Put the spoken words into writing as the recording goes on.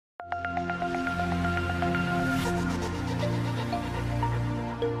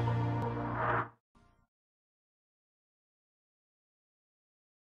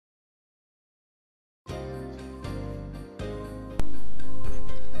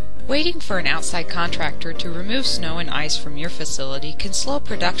Waiting for an outside contractor to remove snow and ice from your facility can slow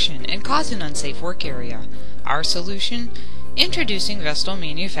production and cause an unsafe work area. Our solution? Introducing Vestil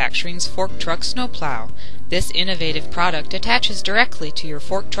Manufacturing's Fork Truck Snow Plow. This innovative product attaches directly to your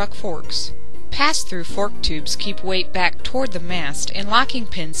fork truck forks. Pass-through fork tubes keep weight back toward the mast, and locking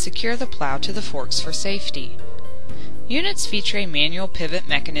pins secure the plow to the forks for safety. Units feature a manual pivot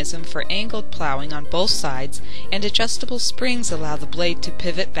mechanism for angled plowing on both sides, and adjustable springs allow the blade to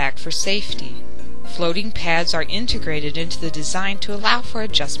pivot back for safety. Floating pads are integrated into the design to allow for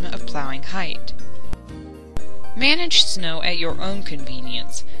adjustment of plowing height. Manage snow at your own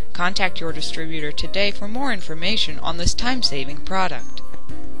convenience. Contact your distributor today for more information on this time-saving product.